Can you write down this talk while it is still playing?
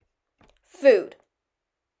Food.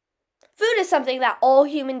 Food is something that all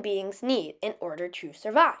human beings need in order to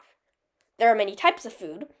survive. There are many types of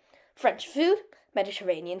food: French food,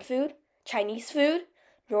 Mediterranean food, Chinese food,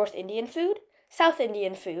 North Indian food, South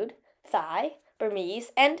Indian food, Thai,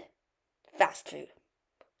 Burmese, and fast food,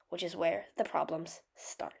 which is where the problems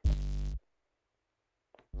start.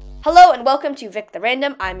 Hello and welcome to Vic the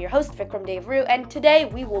Random. I'm your host, Vikram Devaru, and today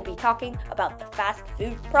we will be talking about the fast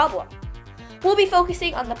food problem. We'll be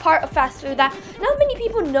focusing on the part of fast food that not many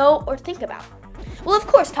people know or think about. We'll of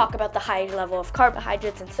course talk about the high level of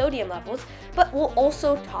carbohydrates and sodium levels, but we'll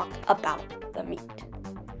also talk about the meat.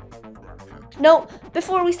 Now,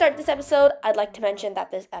 before we start this episode, I'd like to mention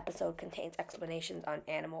that this episode contains explanations on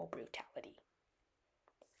animal brutality.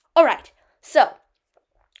 Alright, so,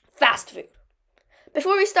 fast food.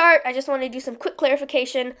 Before we start, I just want to do some quick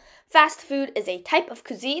clarification. Fast food is a type of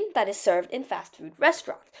cuisine that is served in fast food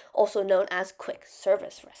restaurants, also known as quick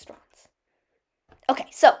service restaurants. Okay,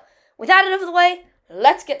 so, with that out of the way,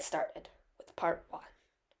 let's get started with part 1,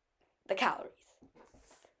 the calories.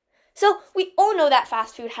 So, we all know that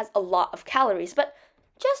fast food has a lot of calories, but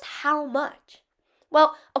just how much?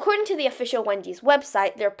 Well, according to the official Wendy's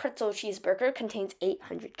website, their pretzel cheeseburger contains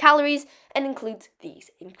 800 calories and includes these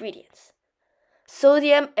ingredients: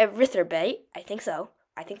 sodium erythorbate, I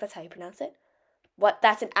think that's how you pronounce it.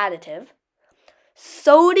 That's an additive.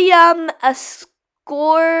 Sodium ascorbate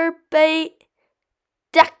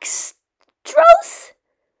dextrose,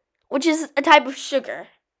 which is a type of sugar.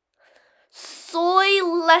 Soy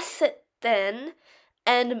lecithin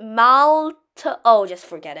and just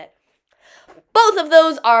forget it. Both of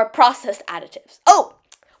those are processed additives. Oh,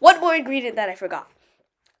 one more ingredient that I forgot: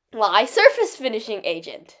 lye surface finishing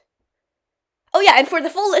agent. Oh yeah, and for the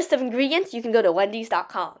full list of ingredients, you can go to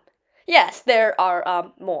Wendy's.com. Yes, there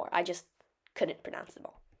are more. I just couldn't pronounce them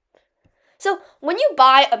all. So, when you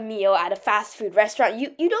buy a meal at a fast food restaurant,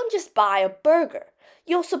 you don't just buy a burger.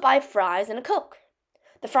 You also buy fries and a Coke.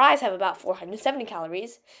 The fries have about 470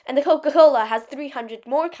 calories, and the Coca-Cola has 300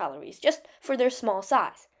 more calories just for their small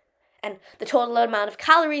size. And the total amount of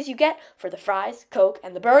calories you get for the fries, Coke,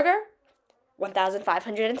 and the burger?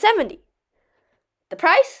 1,570. The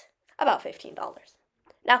price? About $15.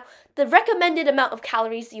 Now, the recommended amount of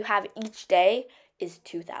calories you have each day is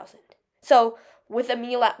 2,000. So, with a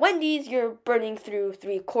meal at Wendy's, you're burning through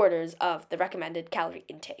 3/4 of the recommended calorie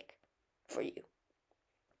intake for you.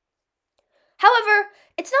 However,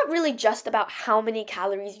 it's not really just about how many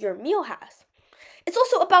calories your meal has. It's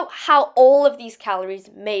also about how all of these calories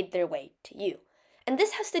made their way to you. And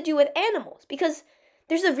this has to do with animals, because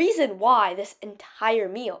there's a reason why this entire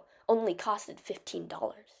meal only costed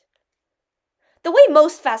 $15. The way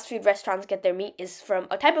most fast food restaurants get their meat is from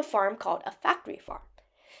a type of farm called a factory farm.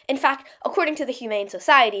 In fact, according to the Humane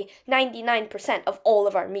Society, 99% of all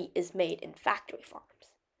of our meat is made in factory farms.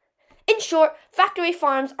 In short, factory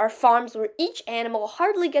farms are farms where each animal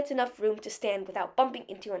hardly gets enough room to stand without bumping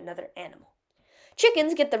into another animal.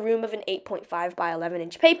 Chickens get the room of an 8.5 by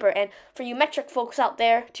 11-inch paper, and for you metric folks out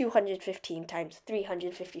there, 215 times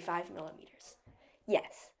 355 millimeters.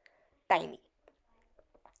 Yes, tiny.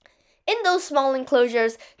 In those small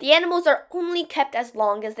enclosures, the animals are only kept as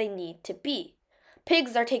long as they need to be.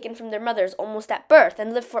 Pigs are taken from their mothers almost at birth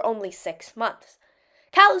and live for only 6 months.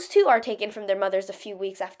 Cows, too, are taken from their mothers a few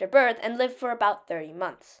weeks after birth and live for about 30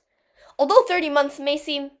 months. Although 30 months may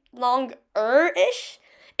seem longer-ish,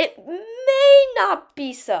 it may not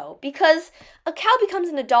be so, because a cow becomes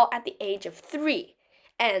an adult at the age of 3,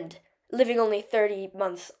 and living only 30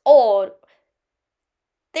 months old,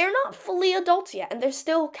 they're not fully adults yet, and they're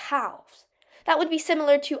still cows. That would be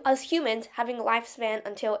similar to us humans having a lifespan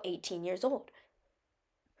until 18 years old.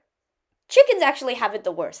 Chickens actually have it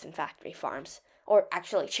the worst in factory farms, or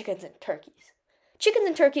actually chickens and turkeys. Chickens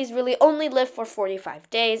and turkeys really only live for 45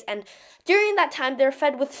 days, and during that time they're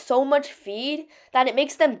fed with so much feed that it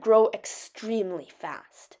makes them grow extremely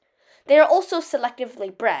fast. They are also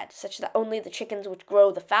selectively bred, such that only the chickens which grow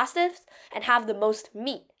the fastest and have the most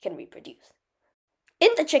meat can reproduce.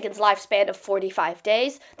 In the chicken's lifespan of 45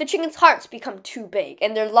 days, the chicken's hearts become too big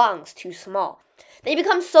and their lungs too small. They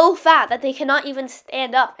become so fat that they cannot even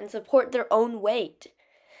stand up and support their own weight.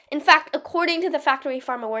 In fact, according to the Factory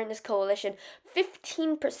Farm Awareness Coalition,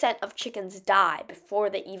 15% of chickens die before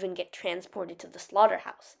they even get transported to the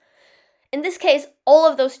slaughterhouse. In this case, all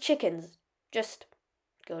of those chickens just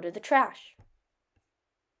go to the trash.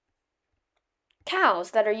 Cows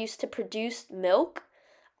that are used to produce milk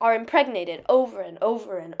are impregnated over and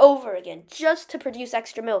over and over again just to produce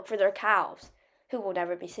extra milk for their cows, who will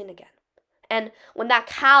never be seen again. And when that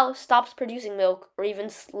cow stops producing milk or even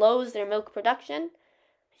slows their milk production,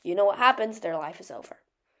 you know what happens, their life is over.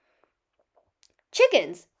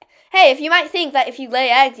 Chickens. Hey, if you might think that if you lay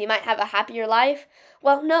eggs, you might have a happier life,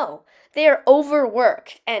 well, no. They are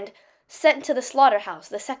overworked and sent to the slaughterhouse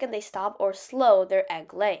the second they stop or slow their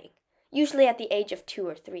egg laying, usually at the age of 2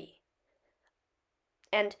 or 3.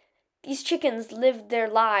 And these chickens live their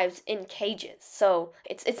lives in cages, so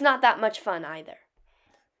it's not that much fun either.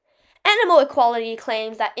 Animal Equality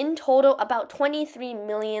claims that in total, about 23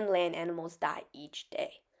 million land animals die each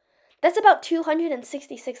day. That's about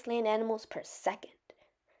 266 land animals per second.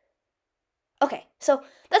 Okay, so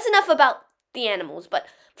that's enough about the animals, but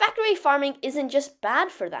factory farming isn't just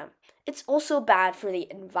bad for them, it's also bad for the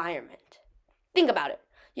environment. Think about it.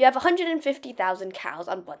 You have 150,000 cows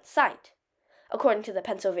on one site. According to the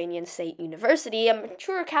Pennsylvania State University, a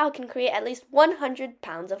mature cow can create at least 100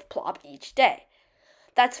 pounds of plop each day.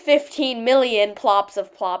 That's 15 million pounds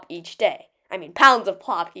of plop each day.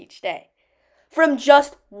 From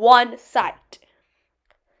just one site.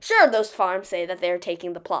 Sure, those farms say that they're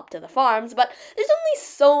taking the plop to the farms, but there's only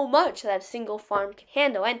so much that a single farm can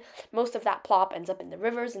handle, and most of that plop ends up in the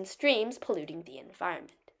rivers and streams, polluting the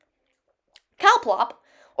environment. Cow plop,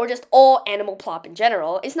 or just all animal plop in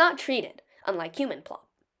general, is not treated, unlike human plop.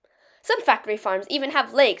 Some factory farms even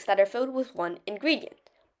have lakes that are filled with one ingredient,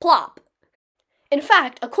 plop. In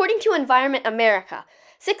fact, according to Environment America,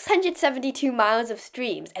 672 miles of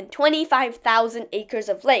streams and 25,000 acres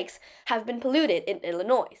of lakes have been polluted in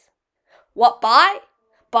Illinois. What by?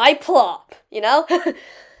 By plop,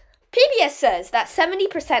 PBS says that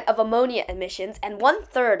 70% of ammonia emissions and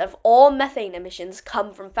 1/3 of all methane emissions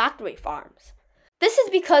come from factory farms. This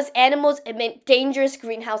is because animals emit dangerous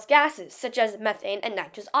greenhouse gases such as methane and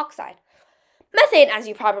nitrous oxide. Methane, as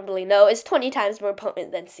you probably know, is 20 times more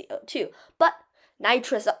potent than CO2, but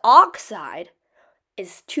nitrous oxide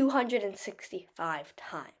is 265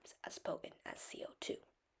 times as potent as CO2.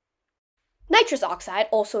 Nitrous oxide,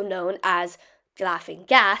 also known as laughing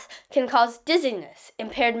gas, can cause dizziness,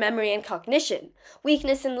 impaired memory and cognition,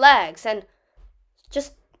 weakness in legs, and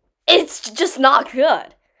it's just not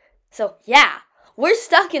good. So yeah, we're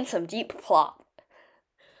stuck in some deep plop.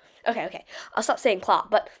 Okay, I'll stop saying plop,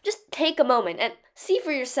 but just take a moment and see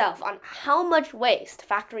for yourself on how much waste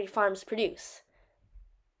factory farms produce.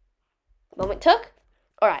 Moment took?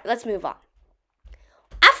 Alright, let's move on.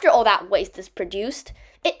 After all that waste is produced,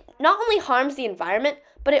 it not only harms the environment,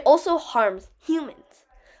 but it also harms humans.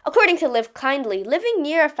 According to Live Kindly, living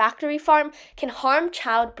near a factory farm can harm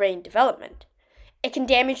child brain development. It can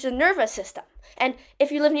damage the nervous system. And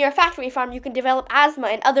if you live near a factory farm, you can develop asthma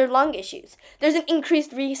and other lung issues. There's an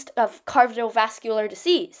increased risk of cardiovascular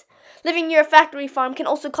disease. Living near a factory farm can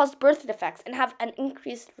also cause birth defects and have an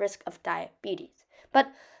increased risk of diabetes.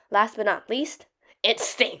 But last but not least, it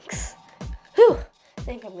stinks. Whew, I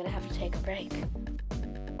think I'm gonna have to take a break.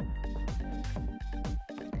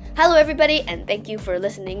 Hello everybody, and thank you for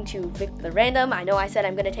listening to Vic the Random. I know I said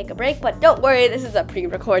I'm gonna take a break, but don't worry, this is a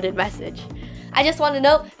pre-recorded message. I just want to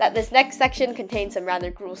note that this next section contains some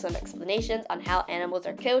rather gruesome explanations on how animals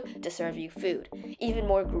are killed to serve you food, even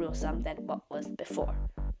more gruesome than what was before.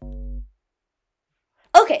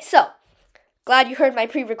 Okay, so, glad you heard my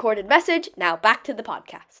pre-recorded message, now back to the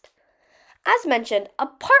podcast. As mentioned,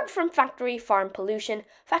 apart from factory farm pollution,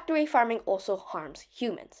 factory farming also harms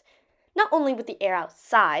humans. Not only with the air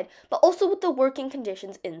outside, but also with the working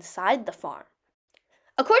conditions inside the farm.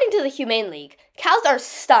 According to the Humane League, cows are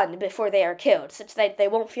stunned before they are killed, such that they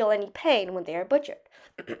won't feel any pain when they are butchered.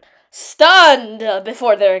 Stunned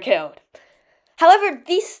before they are killed. However,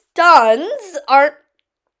 these stuns are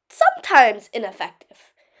sometimes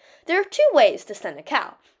ineffective. There are 2 ways to stun a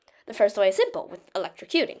cow. The first way is simple, with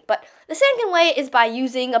electrocuting, but the second way is by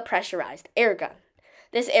using a pressurized air gun.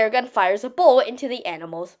 This air gun fires a bullet into the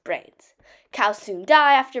animal's brains. Cows soon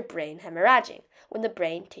die after brain hemorrhaging, when the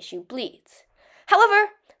brain tissue bleeds.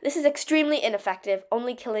 However, this is extremely ineffective,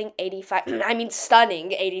 only stunning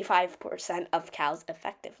 85% of cows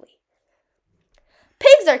effectively.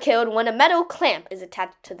 Pigs are killed when a metal clamp is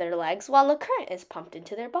attached to their legs while a current is pumped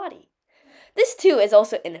into their body. This too is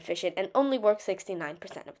also inefficient and only works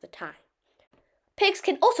 69% of the time. Pigs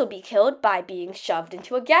can also be killed by being shoved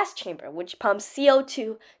into a gas chamber, which pumps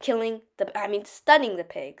CO2, stunning the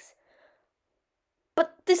pigs.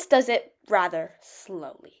 But this does it rather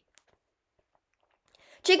slowly.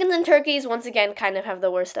 Chickens and turkeys, once again, kind of have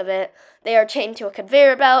the worst of it. They are chained to a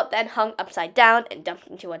conveyor belt, then hung upside down and dumped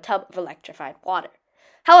into a tub of electrified water.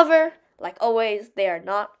 However, like always, they are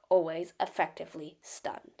not always effectively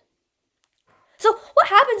stunned. So, what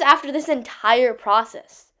happens after this entire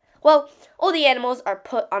process? Well, all the animals are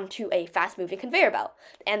put onto a fast-moving conveyor belt,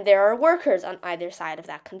 and there are workers on either side of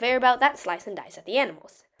that conveyor belt that slice and dice at the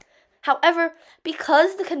animals. However,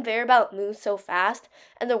 because the conveyor belt moves so fast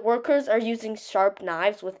and the workers are using sharp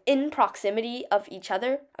knives within proximity of each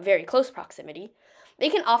other, a very close proximity, they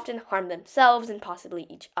can often harm themselves and possibly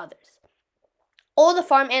each others. All the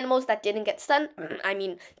farm animals that didn't get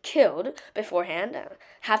killed beforehand,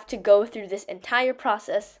 have to go through this entire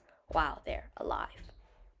process while they're alive.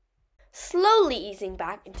 Slowly easing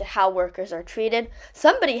back into how workers are treated,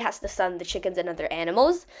 somebody has to sun the chickens and other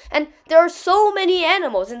animals, and there are so many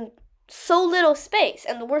animals in so little space,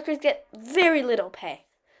 and the workers get very little pay.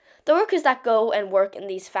 The workers that go and work in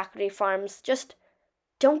these factory farms just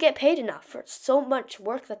don't get paid enough for so much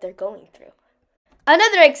work that they're going through.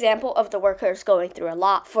 Another example of the workers going through a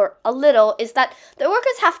lot for a little is that the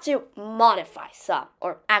workers have to modify some,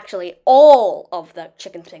 or actually all of the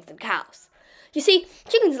chickens, pigs, and cows. You see,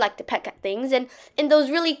 chickens like to peck at things, and in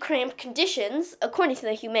those really cramped conditions, according to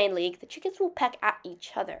the Humane League, the chickens will peck at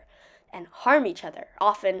each other and harm each other,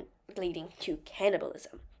 often leading to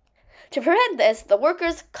cannibalism. To prevent this, the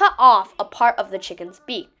workers cut off a part of the chicken's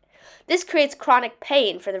beak. This creates chronic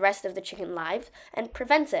pain for the rest of the chicken lives and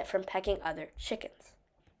prevents it from pecking other chickens.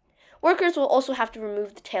 Workers will also have to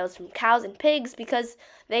remove the tails from cows and pigs because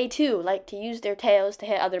they too like to use their tails to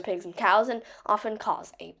hit other pigs and cows and often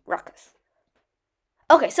cause a ruckus.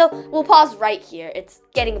 Okay, so we'll pause right here. It's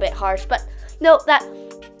getting a bit harsh, but note that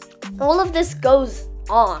all of this goes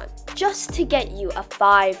on just to get you a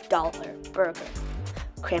 $5 burger.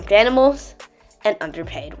 Cramped animals and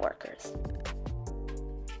underpaid workers.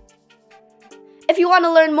 If you want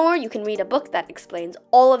to learn more, you can read a book that explains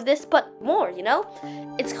all of this, but more,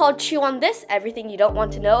 It's called Chew on This, Everything You Don't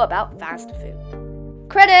Want to Know About Fast Food.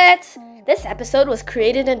 Credits! This episode was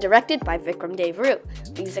created and directed by Vikram Devroo.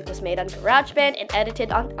 Music was made on GarageBand and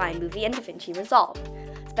edited on iMovie and DaVinci Resolve.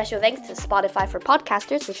 Special thanks to Spotify for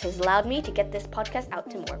Podcasters, which has allowed me to get this podcast out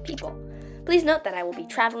to more people. Please note that I will be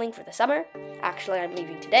traveling for the summer. Actually, I'm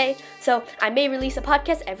leaving today, so I may release a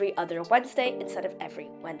podcast every other Wednesday instead of every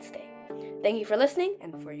Wednesday. Thank you for listening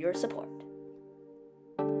and for your support.